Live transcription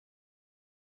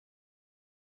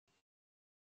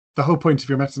the whole point of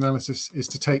your meta-analysis is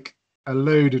to take a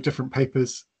load of different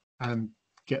papers and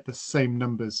get the same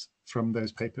numbers from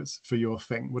those papers for your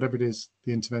thing, whatever it is,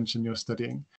 the intervention you're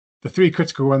studying. The three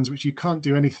critical ones, which you can't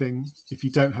do anything if you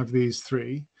don't have these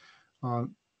three, are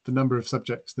the number of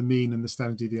subjects, the mean, and the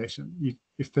standard deviation.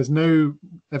 If there's no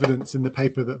evidence in the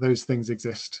paper that those things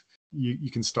exist,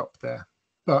 you can stop there.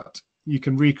 But you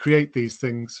can recreate these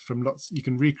things from lots. You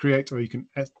can recreate, or you can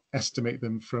estimate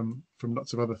them from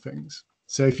lots of other things.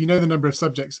 So if you know the number of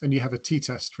subjects and you have a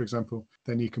t-test, for example,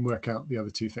 then you can work out the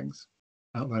other two things.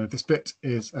 Outline of this bit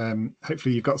is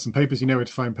hopefully you've got some papers, you know where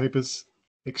to find papers.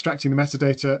 Extracting the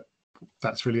metadata,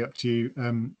 that's really up to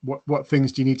you. What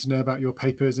things do you need to know about your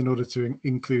papers in order to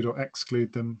include or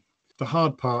exclude them? The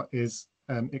hard part is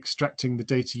extracting the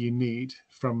data you need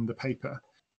from the paper.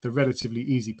 The relatively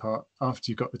easy part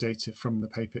after you've got the data from the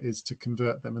paper is to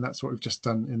convert them, and that's what we've just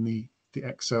done in the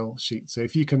Excel sheet. So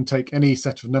if you can take any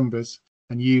set of numbers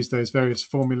and use those various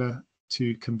formula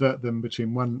to convert them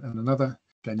between one and another,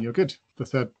 then you're good. The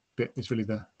third bit is really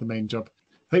the main job.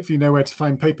 Hopefully you know where to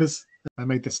find papers. I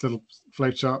made this little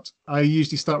flowchart. I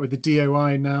usually start with the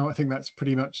DOI now. I think that's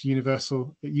pretty much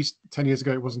universal. It used 10 years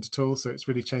ago, it wasn't at all, so it's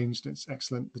really changed. It's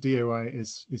excellent. The DOI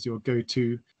is your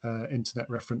go-to internet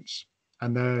reference.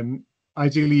 And then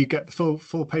ideally you get the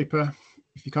full paper.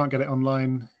 If you can't get it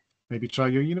online, maybe try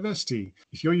your university.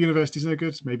 If your university's no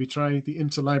good, maybe try the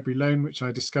Interlibrary Loan, which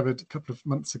I discovered a couple of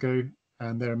months ago,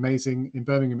 and they're amazing. In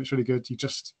Birmingham, it's really good. You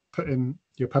just put in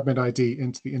your PubMed ID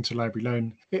into the Interlibrary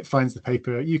Loan. It finds the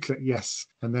paper, you click yes,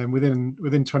 and then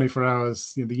within 24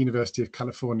 hours, the University of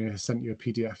California has sent you a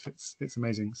PDF. It's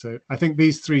amazing. So I think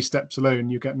these three steps alone,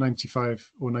 you get 95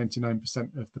 or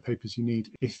 99% of the papers you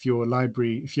need if you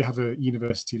have a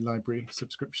university library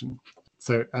subscription.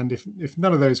 So, and if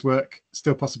none of those work,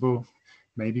 still possible,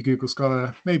 maybe Google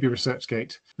Scholar, maybe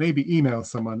ResearchGate, maybe email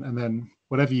someone, and then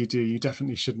whatever you do, you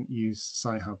definitely shouldn't use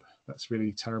Sci-Hub. That's a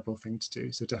really terrible thing to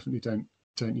do. So definitely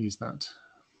don't use that.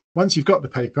 Once you've got the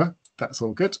paper, that's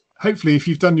all good. Hopefully, if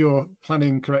you've done your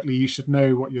planning correctly, you should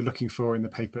know what you're looking for in the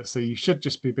paper. So you should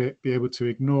just be able to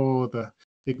ignore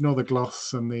the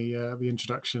gloss and the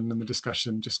introduction and the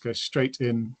discussion. Just go straight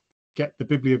in, get the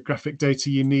bibliographic data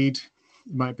you need.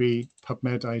 It might be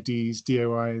PubMed IDs,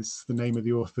 DOIs, the name of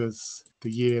the authors, the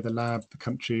year, the lab, the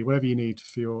country, whatever you need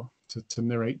for to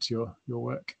narrate your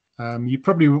work. You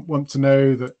probably want to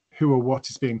know that who or what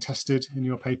is being tested in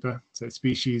your paper, so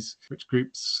species, which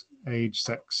groups, age,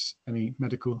 sex, any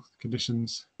medical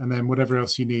conditions, and then whatever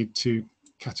else you need to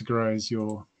categorize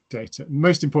your data. The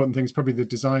most important thing is probably the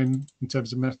design in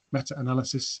terms of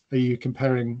meta-analysis. Are you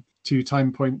comparing two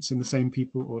time points in the same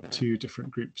people or two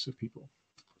different groups of people?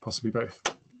 Possibly both.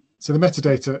 So the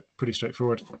metadata, pretty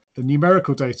straightforward. The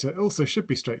numerical data also should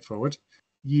be straightforward.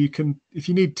 You can, if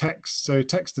you need text, so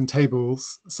text and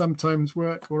tables sometimes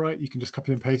work all right. You can just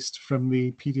copy and paste from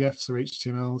the PDFs or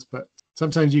HTMLs, but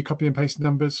sometimes you copy and paste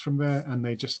numbers from there and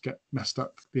they just get messed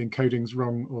up. The encoding's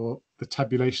wrong or the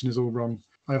tabulation is all wrong.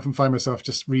 I often find myself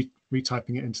just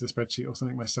retyping it into the spreadsheet or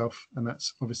something myself, and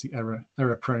that's obviously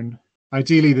error prone.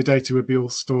 Ideally, the data would be all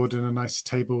stored in a nice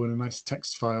table and a nice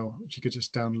text file, which you could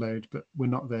just download, but we're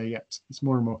not there yet. It's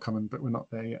more and more common, but we're not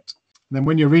there yet. And then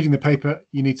when you're reading the paper,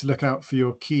 you need to look out for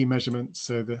your key measurements,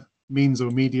 so the means or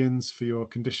medians for your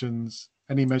conditions,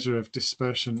 any measure of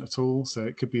dispersion at all. So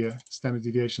it could be a standard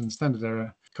deviation, standard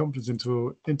error, confidence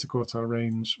interval, interquartile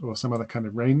range, or some other kind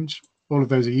of range. All of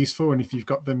those are useful, and if you've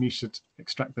got them, you should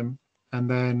extract them. And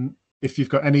then if you've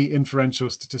got any inferential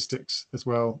statistics as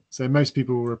well, so most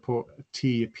people will report a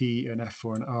T, a P, an F,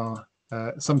 or an R.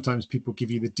 Sometimes people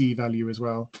give you the D value as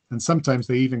well, and sometimes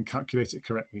they even calculate it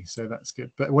correctly, so that's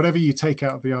good. But whatever you take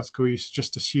out of the article, you should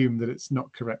just assume that it's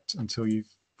not correct until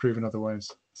you've proven otherwise.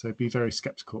 So be very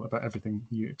skeptical about everything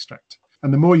you extract.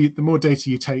 And the more data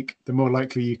you take, the more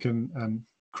likely you can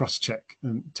cross-check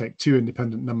and take two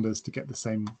independent numbers to get the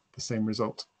same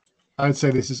result. I would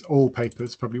say this is all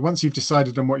papers, probably. Once you've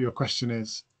decided on what your question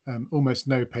is, almost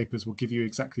no papers will give you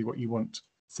exactly what you want.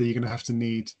 So you're going to have to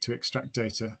need to extract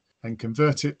data and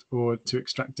convert it, or to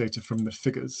extract data from the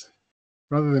figures.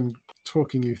 Rather than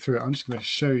talking you through it, I'm just going to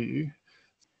show you.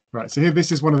 Right, so here,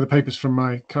 this is one of the papers from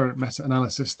my current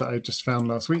meta-analysis that I just found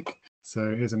last week.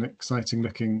 So here's an exciting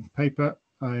looking paper.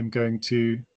 I'm going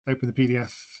to open the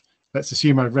PDF. Let's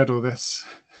assume I've read all this.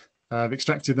 I've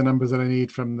extracted the numbers that I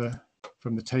need from the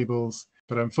tables,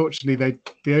 but unfortunately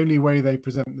the only way they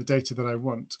present the data that I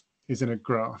want is in a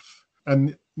graph.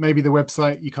 And maybe the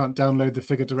website, you can't download the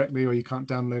figure directly, or you can't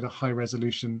download a high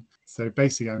resolution. So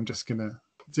basically I'm just going to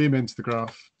zoom into the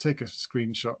graph, take a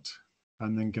screenshot,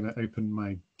 and then going to open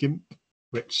my GIMP.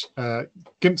 which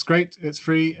GIMP's great. It's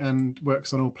free and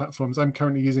works on all platforms. I'm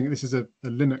currently using it. This is a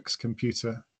Linux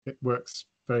computer. It works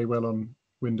very well on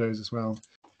Windows as well.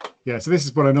 Yeah, so this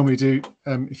is what I normally do.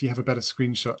 If you have a better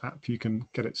screenshot app, you can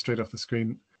get it straight off the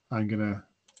screen. I'm going to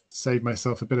save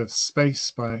myself a bit of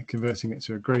space by converting it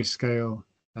to a grayscale,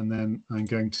 and then I'm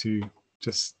going to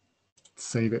just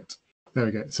save it. There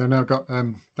we go. So now I've got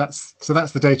that's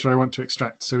the data I want to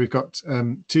extract. So we've got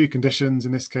two conditions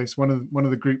in this case. One of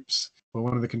the groups, or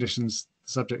one of the conditions,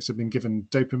 the subjects have been given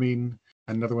dopamine,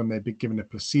 and another one they've been given a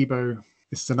placebo.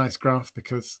 This is a nice graph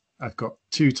because I've got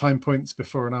 2 time points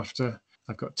before and after.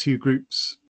 I've got 2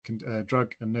 groups,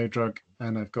 drug and no drug,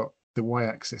 and I've got the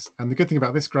y-axis. And the good thing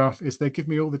about this graph is they give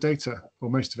me all the data, or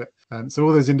most of it. So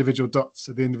all those individual dots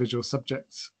are the individual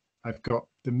subjects. I've got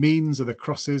the means of the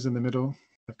crosses in the middle.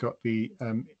 I've got the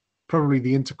probably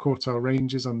the interquartile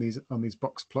ranges on these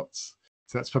box plots.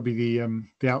 So that's probably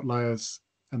the outliers,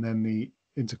 and then the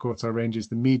interquartile ranges,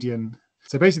 the median.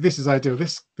 So basically, this is ideal.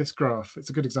 This graph, it's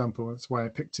a good example. That's why I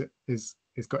picked it. It's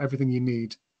got everything you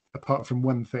need apart from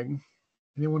one thing.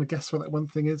 Anyone want to guess what that one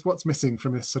thing is? What's missing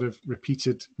from this sort of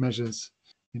repeated measures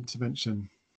intervention?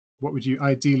 What would you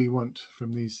ideally want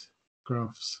from these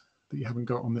graphs that you haven't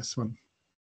got on this one?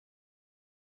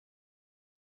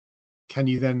 Can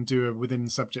you then do a within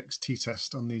subjects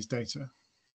t-test on these data?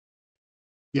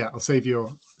 Yeah, I'll save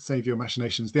your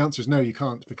machinations. The answer is no, you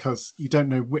can't, because you don't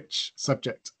know which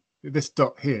subject. This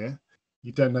dot here,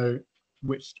 you don't know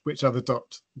which other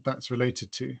dot that's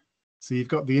related to. So you've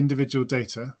got the individual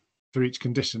data for each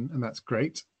condition, and that's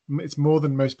great. It's more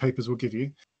than most papers will give you.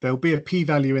 There'll be a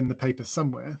p-value in the paper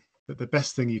somewhere, but the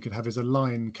best thing you could have is a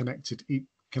line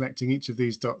connecting each of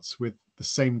these dots with the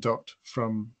same dot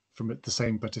from the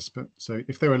same participant. So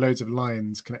if there were loads of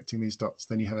lines connecting these dots,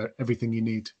 then you have everything you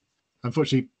need.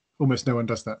 Unfortunately, almost no one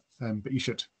does that, but you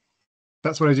should.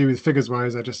 That's what I do with figures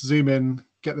wise. I just zoom in,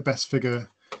 get the best figure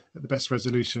at the best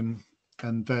resolution,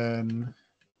 and then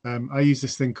I use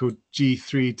this thing called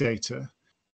G3 data.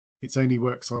 It only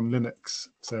works on Linux,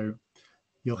 so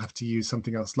you'll have to use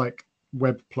something else like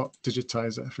WebPlot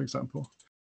Digitizer, for example.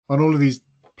 On all of these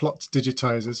plot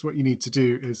digitizers, what you need to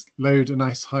do is load a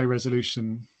nice high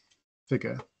resolution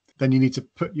figure. Then you need to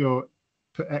put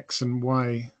X and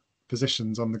Y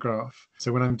positions on the graph.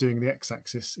 So when I'm doing the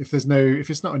x-axis, if it's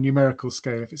not a numerical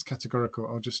scale, if it's categorical,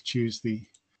 I'll just choose the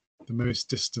most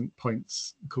distant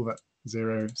points, call that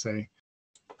 0, say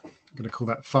I'm going to call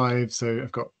that 5. So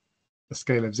I've got a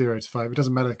scale of 0 to 5. It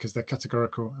doesn't matter because they're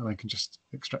categorical, and I can just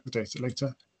extract the data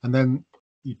later. And then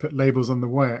you put labels on the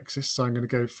y-axis. So I'm going to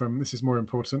go from, this is more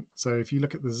important. So if you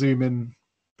look at the zoom in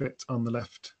bit on the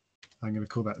left, I'm going to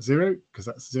call that 0 because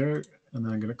that's 0, and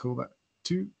then I'm going to call that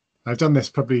 2. I've done this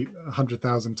probably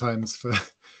 100,000 times for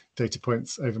data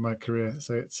points over my career.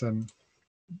 So it's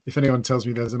if anyone tells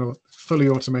me there's a fully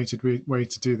automated way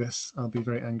to do this, I'll be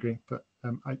very angry. But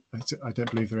I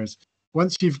don't believe there is.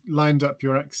 Once you've lined up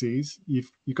your axes,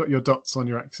 you've got your dots on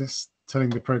your axis telling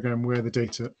the program where the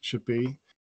data should be.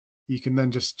 You can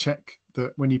then just check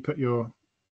that when you put your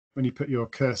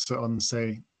cursor on,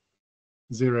 say,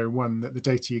 0, 1, that the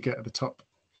data you get at the top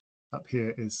up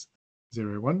here is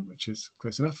 0, 1, which is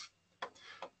close enough.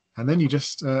 And then you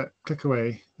just click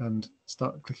away and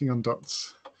start clicking on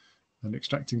dots and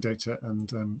extracting data.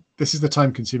 And this is the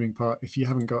time-consuming part if you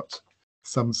haven't got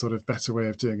some sort of better way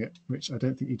of doing it, which I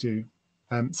don't think you do.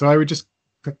 So I would just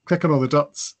click on all the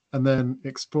dots and then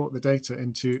export the data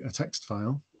into a text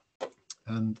file.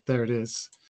 And there it is.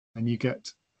 And you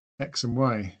get X and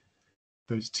Y,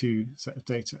 those 2 set of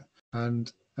data.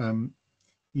 And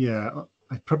yeah,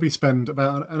 I probably spend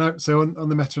about an hour. So on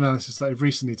the meta-analysis that I've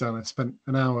recently done, I've spent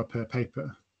an hour per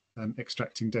paper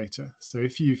extracting data. So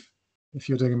if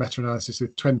you're doing a meta-analysis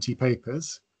with 20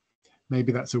 papers,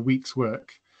 maybe that's a week's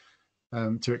work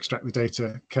to extract the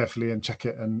data carefully and check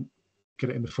it and get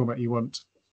it in the format you want.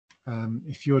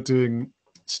 If you're doing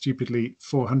stupidly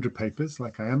 400 papers,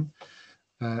 like I am,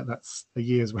 that's a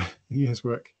year's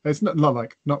work. It's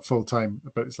not full time,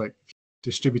 but it's like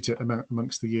distribute it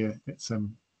amongst the year. It's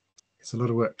a lot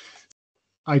of work.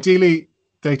 Ideally,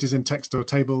 data's in text or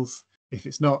tables. If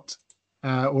it's not,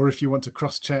 or if you want to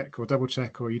cross-check or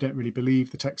double-check, or you don't really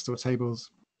believe the text or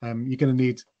tables, you're going to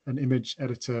need an image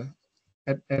editor.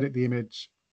 Edit the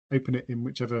image, open it in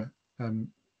whichever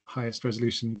highest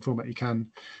resolution format you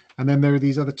can. And then there are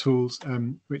these other tools,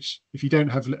 which if you don't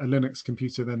have a Linux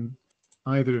computer, then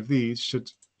either of these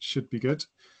should be good.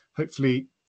 Hopefully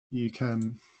you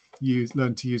can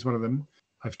learn to use one of them.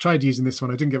 I've tried using this one.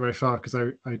 I didn't get very far because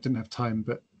I didn't have time,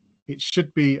 but it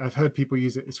should be, I've heard people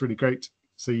use it. It's really great.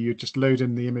 So you just load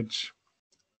in the image.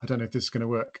 I don't know if this is going to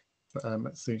work, but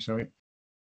let's see, shall we?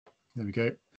 There we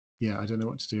go. Yeah, I don't know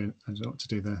what to do. I don't know what to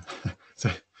do there.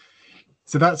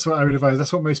 So that's what I would advise.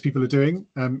 That's what most people are doing.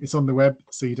 It's on the web,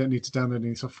 so you don't need to download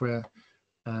any software.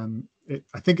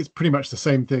 I think it's pretty much the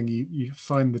same thing. You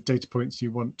find the data points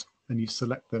you want and you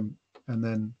select them and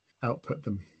then output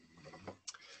them.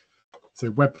 So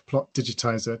Web Plot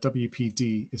Digitizer,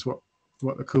 WPD, is what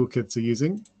the cool kids are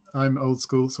using. I'm old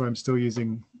school, so I'm still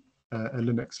using a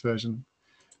Linux version.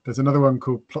 There's another one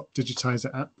called Plot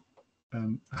Digitizer app.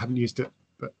 I haven't used it,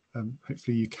 but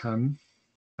hopefully you can.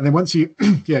 And then once you,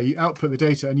 you output the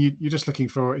data, and you're just looking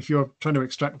for, if you're trying to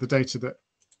extract the data that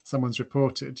someone's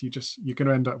reported, you're going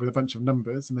to end up with a bunch of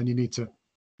numbers, and then you need to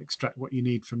extract what you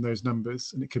need from those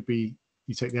numbers. And it could be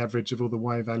you take the average of all the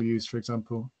Y values, for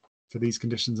example, for these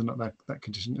conditions and not that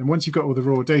condition. And once you've got all the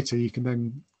raw data, you can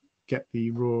then get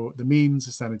the means,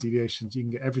 the standard deviations. You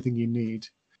can get everything you need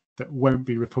that won't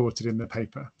be reported in the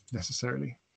paper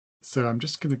necessarily. So I'm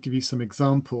just going to give you some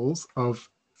examples of,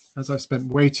 as I've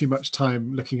spent way too much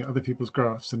time looking at other people's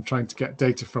graphs and trying to get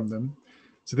data from them.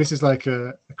 So this is like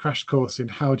a crash course in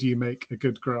how do you make a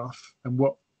good graph and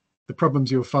what the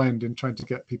problems you'll find in trying to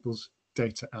get people's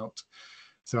data out.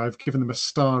 So I've given them a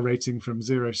star rating from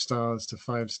 0 stars to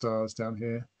 5 stars down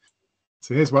here.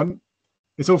 So here's one.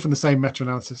 It's all from the same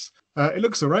meta-analysis. It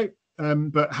looks all right,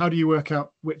 but how do you work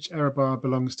out which error bar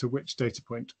belongs to which data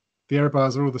point? The error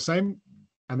bars are all the same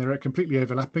and they're completely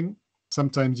overlapping.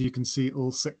 Sometimes you can see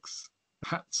all 6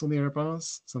 hats on the error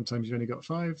bars. Sometimes you've only got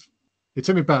 5. It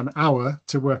took me about an hour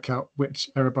to work out which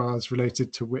error bars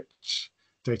related to which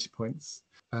data points,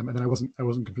 and then I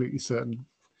wasn't completely certain.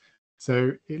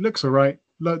 So it looks all right.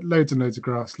 Loads and loads of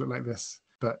graphs look like this,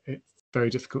 but it's very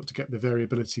difficult to get the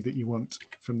variability that you want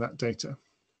from that data.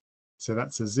 So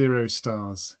that's a 0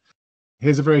 stars.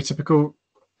 Here's a very typical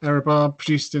error bar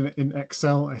produced in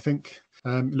Excel, I think.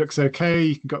 It looks okay.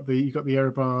 You got the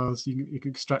error bars. You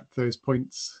can extract those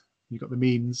points. You've got the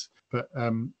means, but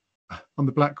on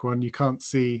the black one, you can't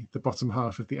see the bottom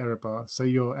half of the error bar. So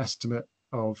your estimate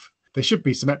of, they should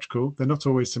be symmetrical. They're not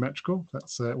always symmetrical.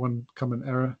 That's one common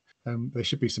error. They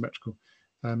should be symmetrical.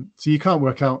 So you can't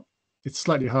work out. It's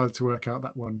slightly hard to work out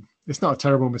that one. It's not a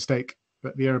terrible mistake,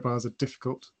 but the error bars are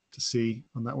difficult to see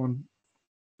on that one.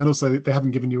 And also, they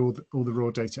haven't given you all the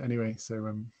raw data anyway,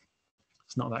 so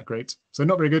it's not that great. So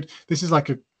not very good. This is like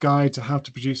a guide to how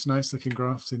to produce nice looking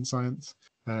graphs in science.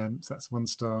 So that's 1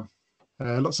 star.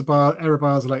 Lots of error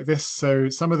bars are like this. So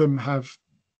some of them have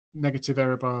negative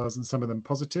error bars and some of them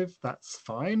positive. That's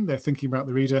fine. They're thinking about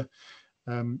the reader.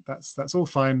 That's all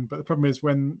fine. But the problem is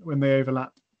when they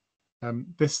overlap,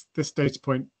 this data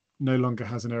point no longer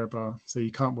has an error bar. So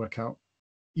you can't work out.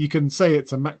 You can say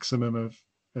it's a maximum of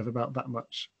about that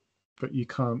much, but you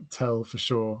can't tell for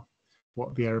sure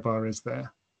what the error bar is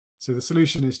there. So the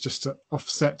solution is just to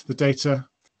offset the data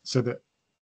so that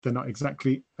they're not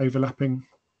exactly overlapping.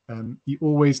 You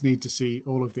always need to see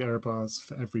all of the error bars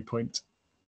for every point.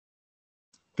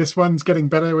 This one's getting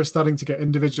better. We're starting to get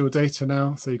individual data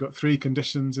now. So you've got 3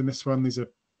 conditions in this one. These are,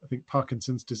 I think,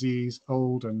 Parkinson's disease,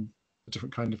 old, and a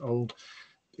different kind of old.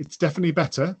 It's definitely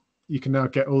better. You can now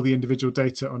get all the individual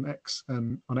data on X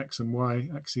and Y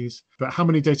axes. But how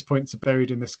many data points are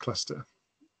buried in this cluster?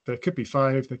 There could be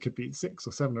 5, there could be 6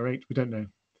 or 7 or 8, we don't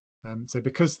know. So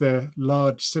because they're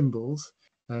large symbols,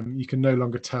 you can no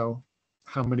longer tell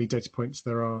how many data points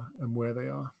there are and where they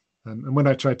are. And when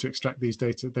I tried to extract these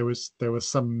data, there was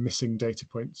some missing data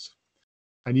points.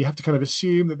 And you have to kind of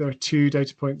assume that there are 2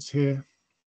 data points here,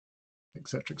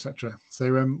 etc., etc.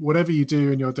 So whatever you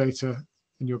do in your data,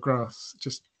 in your graphs,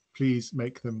 just please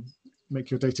make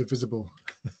your data visible.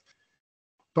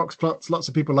 Box plots, lots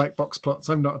of people like box plots.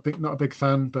 I'm not a big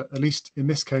fan, but at least in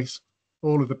this case,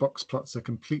 all of the box plots are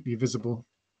completely visible.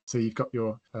 So you've got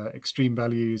your extreme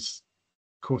values,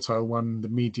 quartile 1, the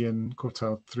median,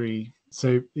 quartile 3.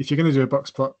 So if you're going to do a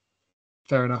box plot,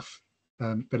 fair enough.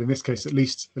 But in this case, at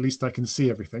least I can see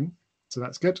everything. So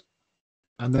that's good.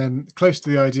 And then close to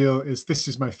the ideal is, this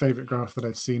is my favorite graph that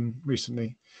I've seen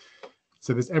recently.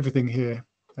 So there's everything here.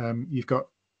 You've got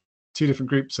 2 different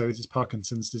groups. So this is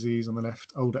Parkinson's disease on the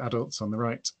left, older adults on the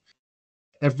right.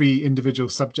 Every individual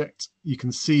subject, you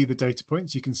can see the data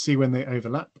points. You can see when they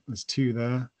overlap. There's 2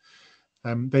 there.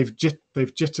 They've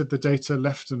jittered the data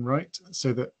left and right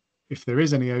so that if there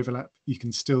is any overlap, you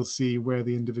can still see where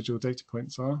the individual data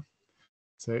points are.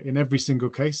 So in every single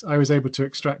case, I was able to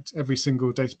extract every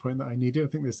single data point that I needed. I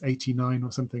think there's 89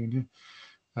 or something in here.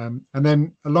 And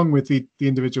then along with the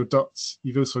individual dots,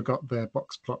 you've also got their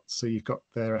box plots. So you've got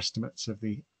their estimates of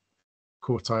the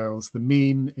quartiles, the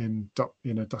mean in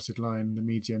a dotted line, the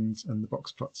medians, and the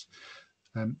box plots.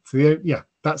 Yeah,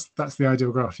 that's the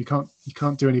ideal graph. You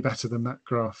can't do any better than that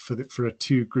graph for a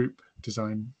two group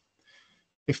design.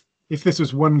 If this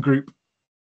was one group,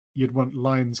 you'd want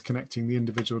lines connecting the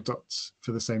individual dots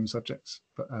for the same subjects.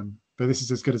 But this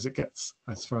is as good as it gets,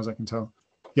 as far as I can tell.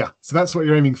 Yeah, so that's what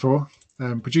you're aiming for.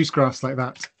 Produce graphs like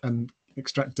that and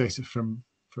extract data from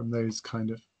those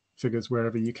kind of figures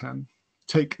wherever you can.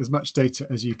 Take as much data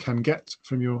as you can get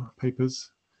from your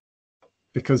papers,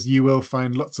 because you will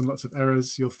find lots and lots of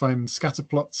errors. You'll find scatter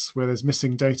plots where there's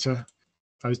missing data.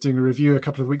 I was doing a review a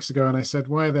couple of weeks ago and I said,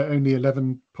 why are there only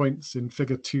 11 points in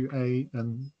figure 2A?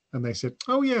 And they said,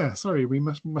 oh yeah, sorry, we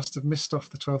must have missed off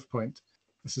the 12th point.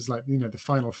 This is like, the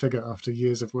final figure after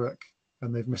years of work,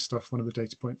 and they've missed off one of the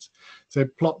data points. So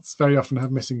plots very often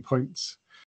have missing points.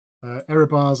 Error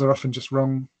bars are often just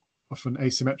wrong, often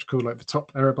asymmetrical, like the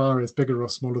top error bar is bigger or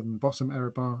smaller than the bottom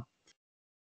error bar.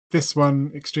 This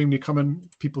one, extremely common.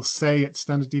 People say it's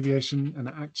standard deviation and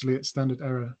actually it's standard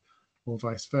error, or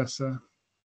vice versa.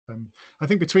 I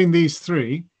think between these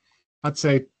three, I'd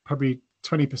say probably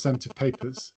 20% of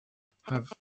papers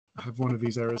have one of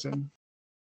these errors in.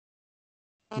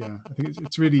 Yeah, I think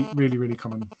it's really, really, really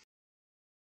common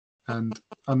and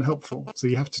unhelpful. So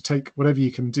you have to take whatever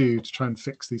you can do to try and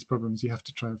fix these problems. You have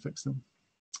to try and fix them.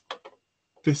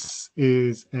 That's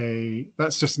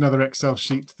just another Excel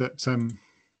sheet that,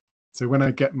 so when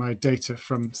I get my data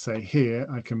from, say, here,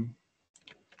 I can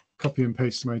copy and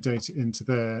paste my data into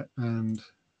there and,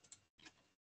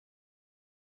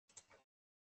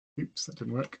 oops, that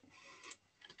didn't work.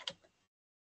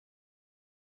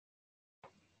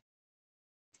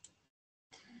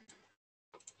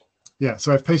 Yeah,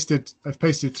 so I've pasted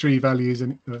 3 values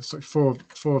and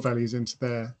four values into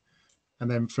there, and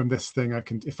then from this thing I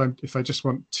can, if I just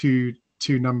want two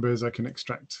numbers, I can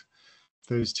extract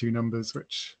those 2 numbers,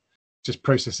 which just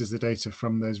processes the data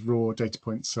from those raw data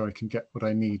points so I can get what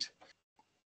I need.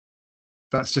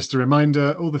 That's just a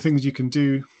reminder, all the things you can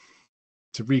do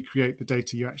to recreate the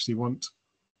data you actually want,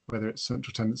 whether it's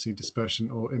central tendency,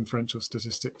 dispersion, or inferential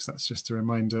statistics. That's just a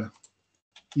reminder.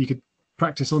 You could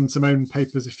practice on some own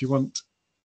papers if you want,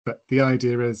 but the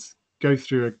idea is go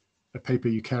through a paper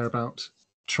you care about,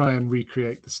 try and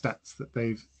recreate the stats that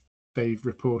they've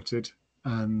reported.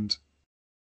 And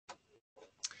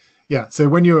yeah, so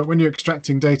when you're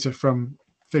extracting data from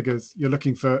figures, you're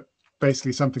looking for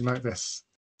basically something like this.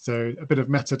 So a bit of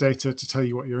metadata to tell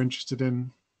you what you're interested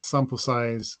in, sample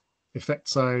size, effect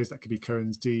size, that could be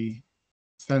Cohen's d,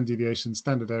 standard deviation,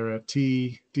 standard error,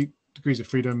 t, degrees of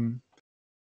freedom.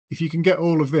 If you can get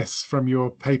all of this from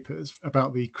your papers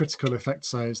about the critical effect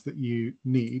size that you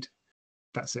need,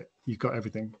 that's it. You've got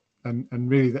everything. And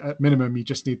really, at minimum, you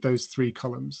just need those 3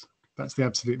 columns. That's the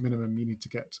absolute minimum you need to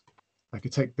get. I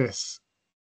could take this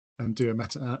and do a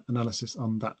meta-analysis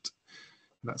on that.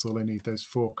 That's all I need, those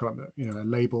 4 columns, a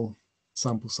label,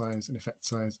 sample size, an effect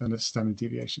size, and a standard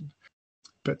deviation.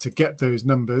 But to get those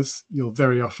numbers, you'll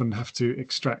very often have to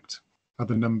extract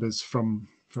other numbers from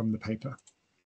the paper.